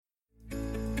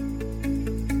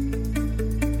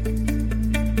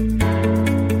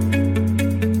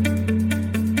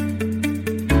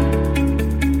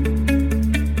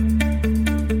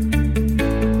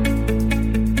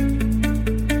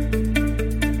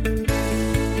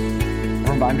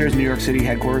from VinePair's New York City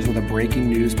headquarters with a breaking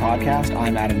news podcast.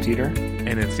 I'm Adam Teeter.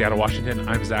 And in Seattle, Washington,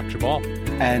 I'm Zach Jabal.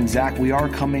 And Zach, we are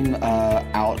coming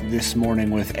out this morning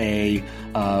with a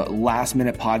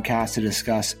last-minute podcast to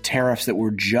discuss tariffs that were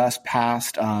just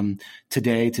passed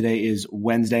today. Today is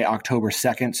Wednesday, October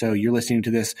 2nd. So you're listening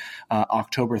to this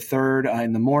October 3rd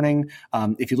in the morning.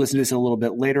 If you listen to this a little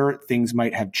bit later, things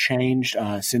might have changed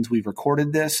since we've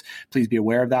recorded this. Please be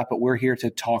aware of that. But we're here to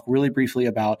talk really briefly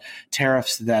about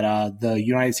tariffs that the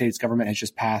United States government has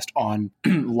just passed on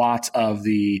lots of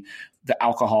the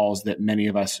alcohols that many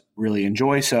of us really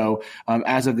enjoy. So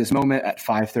as of this moment at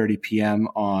 5:30 p.m.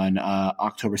 on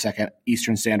October 2nd,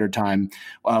 Eastern Standard Time,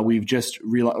 we've just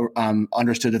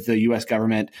understood that the U.S.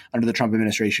 government under the Trump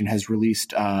administration has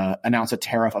announced a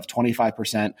tariff of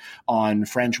 25% on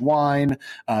French wine,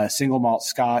 single malt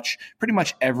Scotch, pretty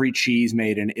much every cheese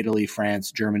made in Italy,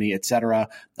 France, Germany, etc.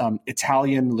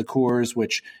 Italian liqueurs,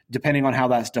 which depending on how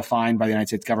that's defined by the United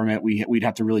States government, we'd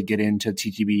have to really get into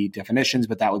TTB definitions,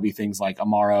 but that would be things like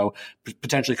Amaro,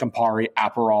 potentially Campari,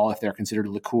 Aperol, if they're considered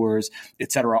liqueurs,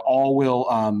 et cetera, all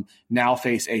will now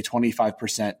face a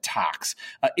 25% tax.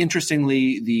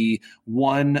 Interestingly, the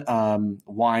one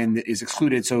wine that is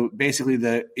excluded, so basically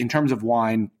in terms of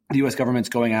wine, the U.S. government's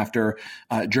going after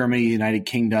Germany, United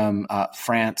Kingdom,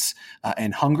 France,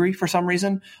 and Hungary for some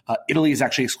reason. Italy is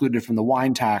actually excluded from the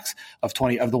wine tax of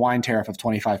the wine tariff of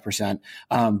 25%,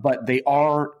 but they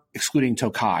are excluding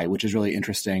Tokai, which is really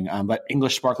interesting. But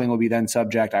English sparkling will be then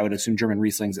subject. I would assume German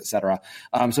Rieslings, et cetera.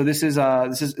 So this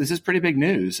is pretty big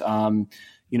news.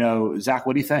 Zach,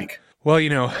 what do you think? Well,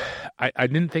 I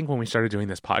didn't think when we started doing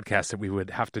this podcast that we would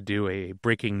have to do a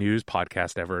breaking news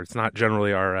podcast ever. It's not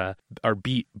generally our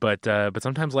beat, but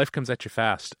sometimes life comes at you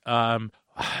fast.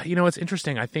 It's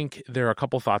interesting. I think there are a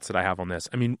couple thoughts that I have on this.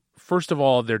 I mean, first of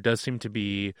all, there does seem to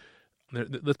be, let's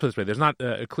put it this way, there's not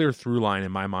a clear through line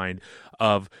in my mind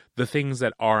of the things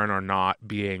that are and are not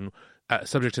being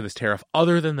subject to this tariff.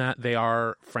 Other than that, they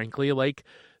are, frankly, like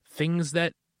things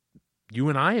that you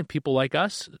and I and people like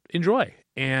us enjoy.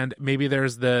 And maybe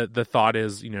there's the thought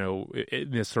is, in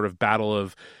this sort of battle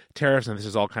of tariffs, and this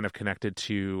is all kind of connected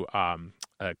to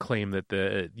a claim that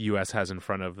the U.S. has in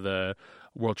front of the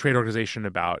World Trade Organization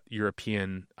about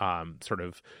European sort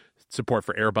of support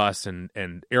for Airbus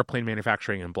and airplane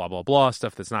manufacturing and blah, blah, blah,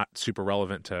 stuff that's not super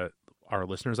relevant to our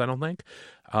listeners, I don't think.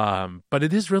 But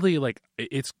it is really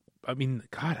it's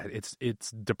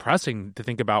depressing to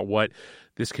think about what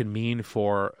this can mean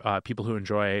for people who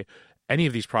enjoy any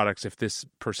of these products if this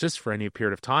persists for any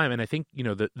period of time. And I think,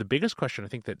 the biggest question I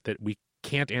think that we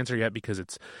can't answer yet, because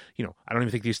it's, I don't even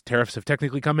think these tariffs have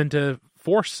technically come into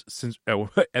force since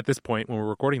at this point when we're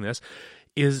recording this,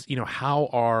 is, how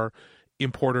are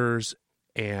importers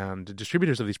and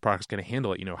distributors of these products going to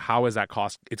handle it? How is that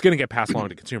cost? It's going to get passed along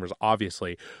to consumers,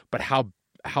 obviously, but how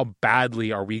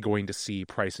badly are we going to see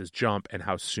prices jump and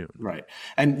how soon? Right.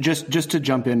 And just to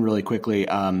jump in really quickly,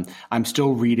 I'm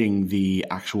still reading the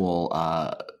actual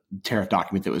tariff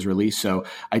document that was released. So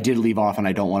I did leave off, and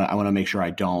I want to make sure I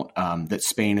don't, that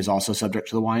Spain is also subject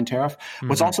to the wine tariff. Mm-hmm.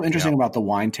 What's also interesting about the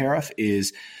wine tariff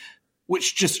is,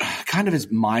 which just kind of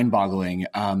is mind-boggling.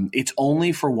 It's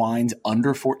only for wines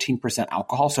under 14%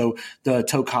 alcohol. So the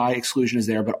Tokai exclusion is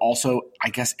there, but also I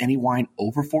guess any wine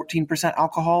over 14%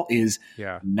 alcohol is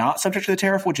not subject to the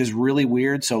tariff, which is really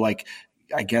weird. So I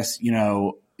guess,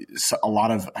 a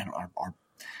lot of,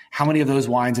 how many of those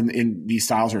wines in these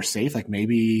styles are safe? Like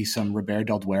maybe some Ribera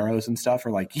del Dueros and stuff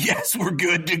are like, yes, we're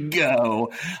good to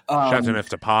go. Chateauneuf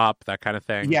de Pop, that kind of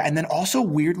thing. Yeah. And then also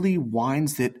weirdly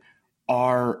wines that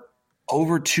are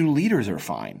over 2 liters are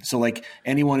fine. So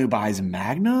anyone who buys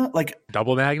Magna,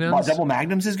 double magnums, double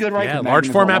magnums is good, right? Yeah, large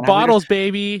format bottles,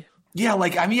 baby. Yeah,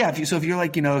 if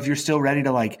you're still ready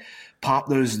to pop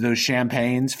those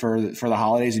champagnes for the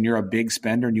holidays, and you're a big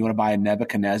spender and you want to buy a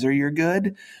Nebuchadnezzar, you're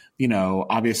good.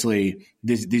 Obviously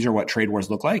these are what trade wars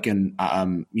look like, and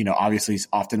obviously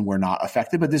often we're not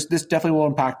affected, but this definitely will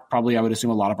impact probably, I would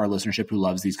assume, a lot of our listenership who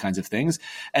loves these kinds of things.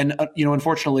 And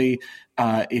unfortunately,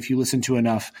 if you listen to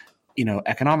enough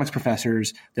economics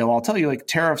professors, they'll all tell you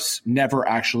tariffs never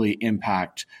actually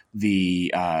impact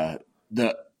the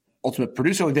ultimate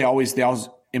producer. They always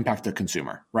impact the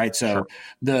consumer, right? So sure.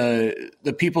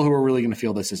 The people who are really going to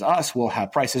feel this is us. We'll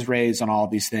have prices raised on all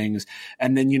of these things,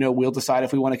 and then we'll decide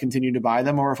if we want to continue to buy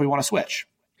them or if we want to switch.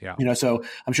 Yeah. So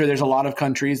I'm sure there's a lot of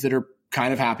countries that are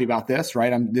kind of happy about this,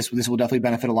 right? This will definitely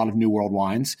benefit a lot of New World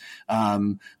wines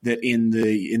that in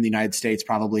the United States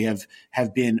probably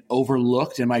have been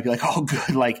overlooked and might be oh,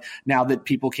 good. Now that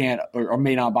people can't or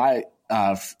may not buy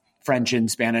French and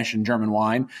Spanish and German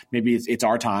wine. Maybe it's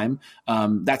our time.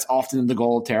 That's often the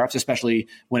goal of tariffs, especially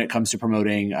when it comes to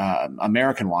promoting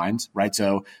American wines, right?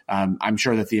 So I'm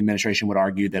sure that the administration would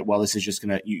argue that, well, this is just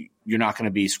you're not going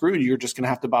to be screwed. You're just going to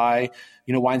have to buy,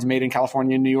 wines made in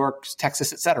California, New York,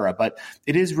 Texas, et cetera. But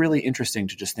it is really interesting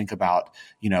to just think about,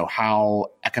 how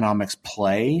economics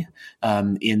play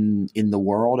in the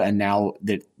world, and now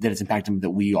that it's impacting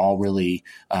that we all really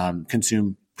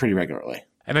consume pretty regularly.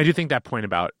 And I do think that point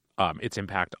about its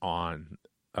impact on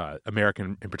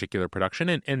American, in particular, production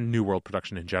and New World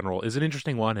production in general is an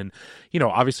interesting one. And,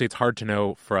 obviously it's hard to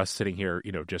know for us sitting here,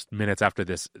 just minutes after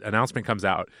this announcement comes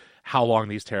out, how long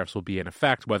these tariffs will be in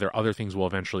effect, whether other things will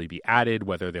eventually be added,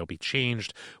 whether they'll be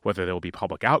changed, whether there will be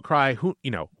public outcry.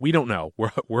 We don't know.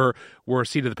 We're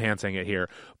seat of the pants saying it here.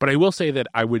 But I will say that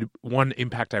one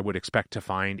impact I would expect to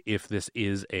find if this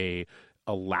is a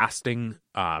lasting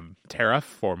tariff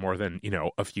for more than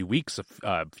a few weeks,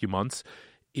 a few months,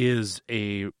 is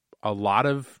a lot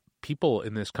of people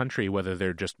in this country, whether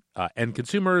they're just end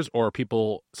consumers or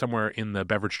people somewhere in the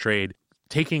beverage trade,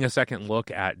 taking a second look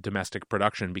at domestic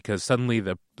production, because suddenly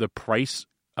the price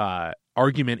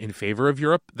argument in favor of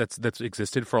Europe that's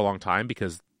existed for a long time,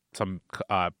 because some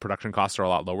production costs are a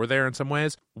lot lower there in some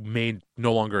ways, may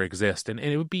no longer exist. And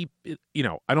it would be,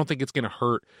 I don't think it's going to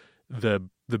hurt the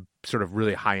sort of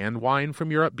really high end wine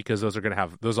from Europe, because those are going to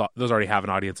have those already have an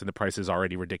audience and the price is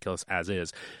already ridiculous as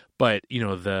is. But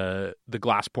the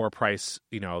glass pour price,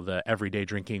 the everyday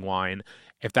drinking wine,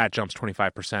 if that jumps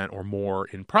 25% or more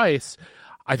in price,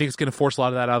 I think it's going to force a lot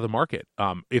of that out of the market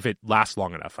if it lasts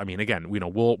long enough. I mean, again,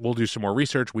 we'll do some more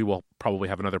research. We will probably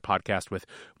have another podcast with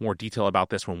more detail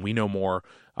about this when we know more.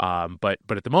 But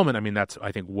at the moment, I mean, that's,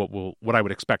 I think, what I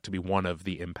would expect to be one of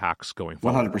the impacts going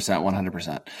forward.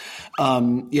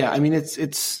 100%. Yeah, I mean,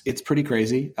 it's pretty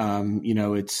crazy.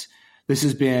 This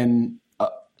has been.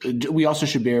 We also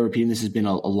should bear repeating, this has been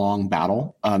a long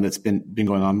battle that's been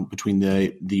going on between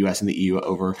the U.S. and the EU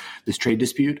over this trade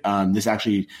dispute. This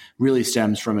actually really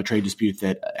stems from a trade dispute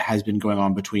that has been going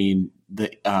on between the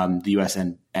U.S.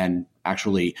 and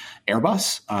actually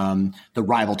Airbus, the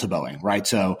rival to Boeing, right?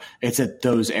 So it's that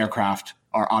those aircraft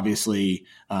are obviously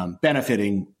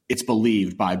benefiting, it's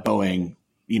believed, by Boeing,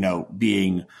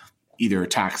 being either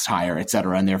taxed higher, et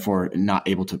cetera, and therefore not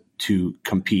able to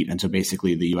compete. And so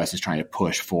basically the U.S. is trying to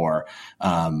push for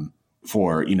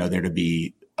there to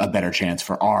be a better chance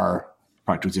for our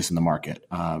product to exist in the market.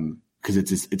 Because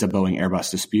it's a Boeing Airbus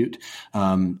dispute.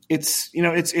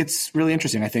 It's really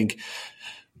interesting. I think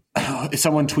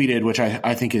someone tweeted, which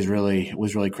I think was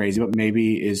really crazy, but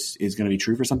maybe is going to be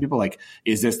true for some people. Like,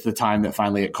 is this the time that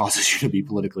finally it causes you to be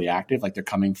politically active? Like, they're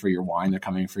coming for your wine, they're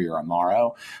coming for your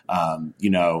Amaro.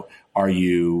 Are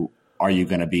you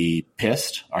going to be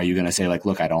pissed? Are you going to say, like,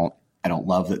 look, I don't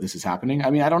love that this is happening? I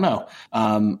mean, I don't know.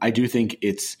 I do think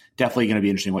it's definitely going to be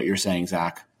interesting what you're saying,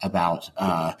 Zach, about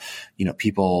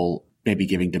people maybe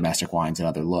giving domestic wines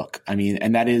another look. I mean,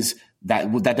 and that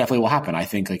definitely will happen. I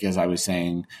think, like, as I was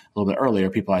saying a little bit earlier,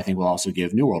 people, I think, will also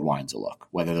give New World wines a look,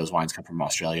 whether those wines come from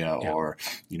Australia or,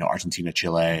 Argentina,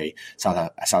 Chile,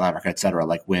 South Africa, et cetera.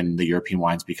 Like, when the European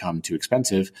wines become too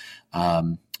expensive,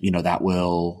 that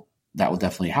will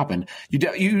definitely happen.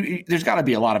 There's got to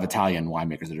be a lot of Italian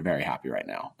winemakers that are very happy right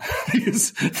now because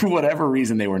for whatever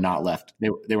reason they were not left. They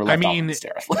were left off the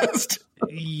tariff list.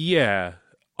 Yeah.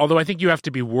 Although I think you have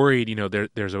to be worried,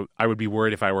 I would be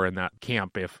worried if I were in that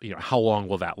camp, if, how long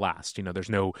will that last? There's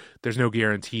no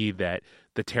guarantee that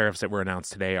the tariffs that were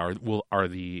announced today are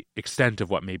the extent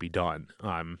of what may be done.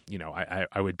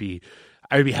 I would be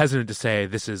hesitant to say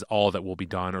this is all that will be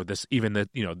done, or this, even that,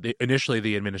 initially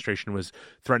the administration was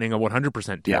threatening a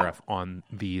 100% tariff on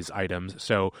these items.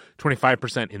 So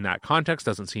 25% in that context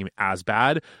doesn't seem as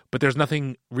bad, but there's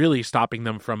nothing really stopping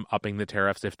them from upping the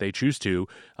tariffs if they choose to.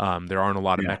 There aren't a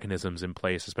lot of mechanisms in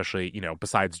place, especially,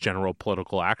 besides general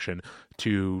political action,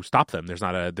 to stop them. There's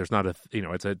not a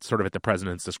it's sort of at the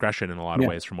president's discretion in a lot of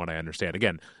ways, from what I understand.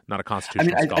 Again, not a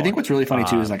constitutional scholar. I think what's really funny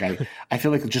too is, like, I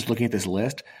feel like just looking at this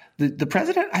list, the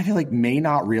president, I feel like, may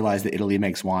not realize that Italy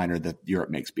makes wine or that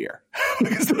Europe makes beer.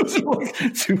 Because those are like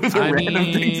two of the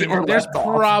random things that were left off.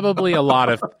 There's probably a lot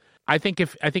of. I think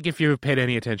if you've paid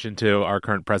any attention to our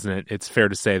current president, it's fair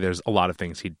to say there's a lot of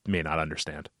things he may not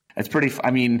understand. It's pretty.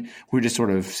 I mean, we're just sort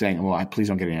of saying, well, please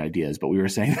don't get any ideas. But we were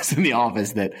saying this in the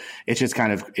office, that it's just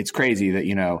kind of, it's crazy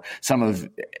that, some of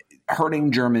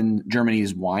hurting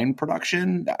Germany's wine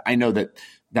production. I know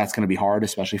that's going to be hard,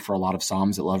 especially for a lot of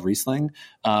Soms that love Riesling.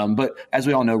 But as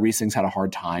we all know, Riesling's had a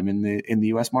hard time in the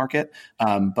U.S. market.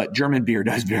 But German beer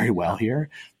does very well here.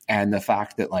 And the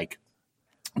fact that, like,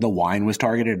 the wine was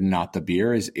targeted and not the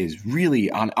beer is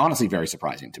really honestly very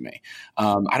surprising to me.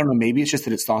 I don't know. Maybe it's just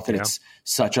that it's thought that it's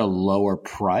such a lower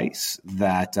price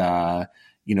that, a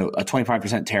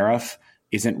 25% tariff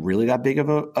isn't really that big of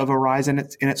a rise in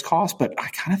its cost. But I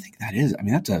kind of think that is, I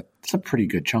mean, that's a pretty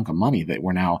good chunk of money that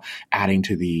we're now adding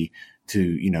to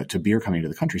beer coming to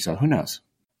the country. So who knows?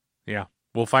 Yeah,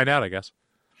 we'll find out, I guess.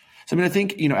 So, I mean, I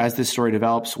think, as this story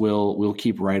develops, we'll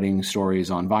keep writing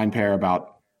stories on VinePair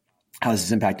about how this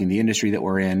is impacting the industry that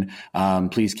we're in.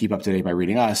 Please keep up to date by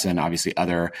reading us and obviously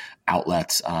other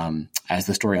outlets as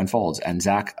the story unfolds. And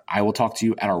Zach, I will talk to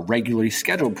you at our regularly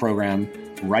scheduled program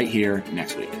right here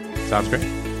next week. Sounds great.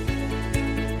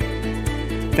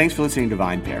 Thanks for listening to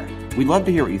VinePair. We'd love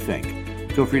to hear what you think.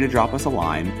 Feel free to drop us a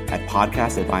line at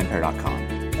podcast@vinepair.com.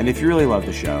 And if you really love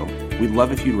the show, we'd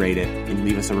love if you'd rate it and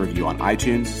leave us a review on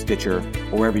iTunes, Stitcher,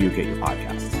 or wherever you get your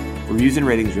podcasts. Reviews and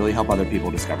ratings really help other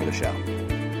people discover the show.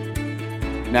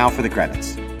 Now for the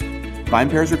credits.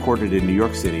 VinePair is recorded in New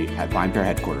York City at VinePair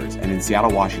headquarters and in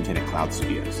Seattle, Washington at Cloud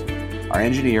Studios. Our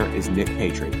engineer is Nick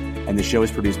Patry, and the show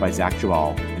is produced by Zach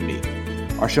Jawal and me.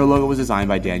 Our show logo was designed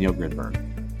by Daniel Gridberg.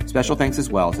 Special thanks as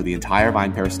well to the entire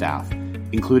VinePair staff,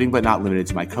 including but not limited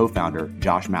to my co-founder,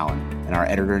 Josh Mallon, and our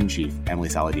editor-in-chief, Emily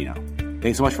Saladino.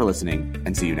 Thanks so much for listening,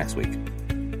 and see you next week.